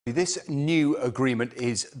This new agreement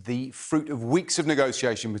is the fruit of weeks of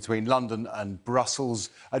negotiation between London and Brussels,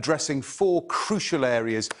 addressing four crucial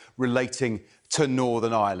areas relating to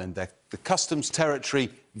Northern Ireland. The customs territory,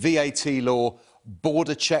 VAT law,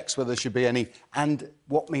 border checks, whether there should be any, and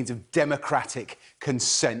what means of democratic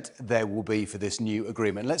consent there will be for this new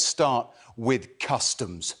agreement. Let's start with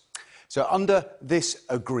customs. So under this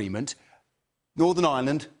agreement, Northern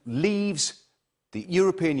Ireland leaves the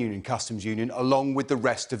European Union Customs Union along with the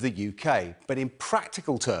rest of the UK. But in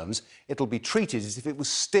practical terms, it'll be treated as if it was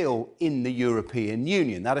still in the European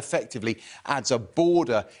Union. That effectively adds a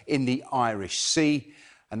border in the Irish Sea,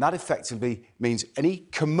 and that effectively means any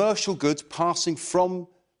commercial goods passing from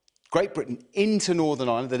Great Britain into Northern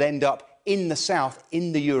Ireland that end up in the south,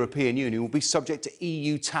 in the European Union, will be subject to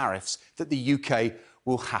EU tariffs that the UK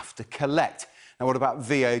will have to collect. Now, what about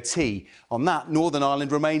VAT? On that, Northern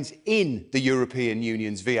Ireland remains in the European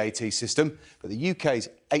Union's VAT system, but the UK's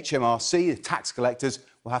HMRC, the tax collectors,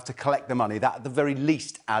 will have to collect the money. That, at the very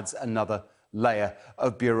least, adds another layer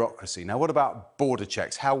of bureaucracy. Now, what about border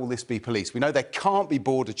checks? How will this be policed? We know there can't be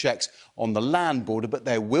border checks on the land border, but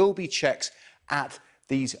there will be checks at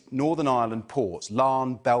these Northern Ireland ports,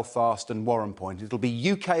 Larne, Belfast and Warrenpoint. It'll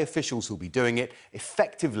be UK officials who'll be doing it,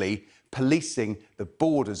 effectively policing the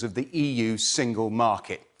borders of the EU single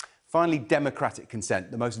market. Finally, democratic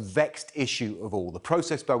consent, the most vexed issue of all, the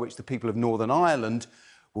process by which the people of Northern Ireland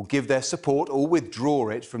will give their support or withdraw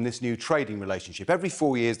it from this new trading relationship. Every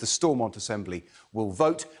 4 years, the Stormont Assembly will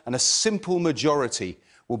vote, and a simple majority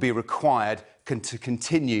will be required to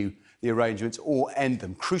continue the arrangements or end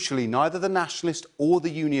them. Crucially, neither the nationalist or the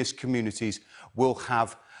unionist communities will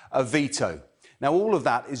have a veto. Now, all of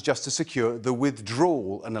that is just to secure the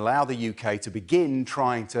withdrawal and allow the UK to begin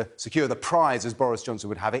trying to secure the prize, as Boris Johnson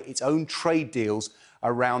would have it, its own trade deals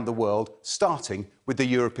around the world, starting with the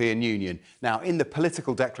European Union. Now, in the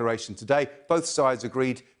political declaration today, both sides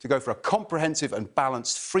agreed to go for a comprehensive and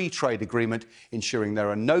balanced free trade agreement, ensuring there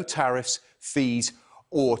are no tariffs, fees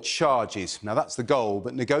or charges. Now, that's the goal,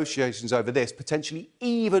 but negotiations over this, potentially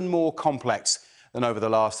even more complex than over the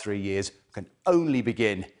last 3 years, can only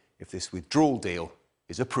begin if this withdrawal deal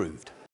is approved.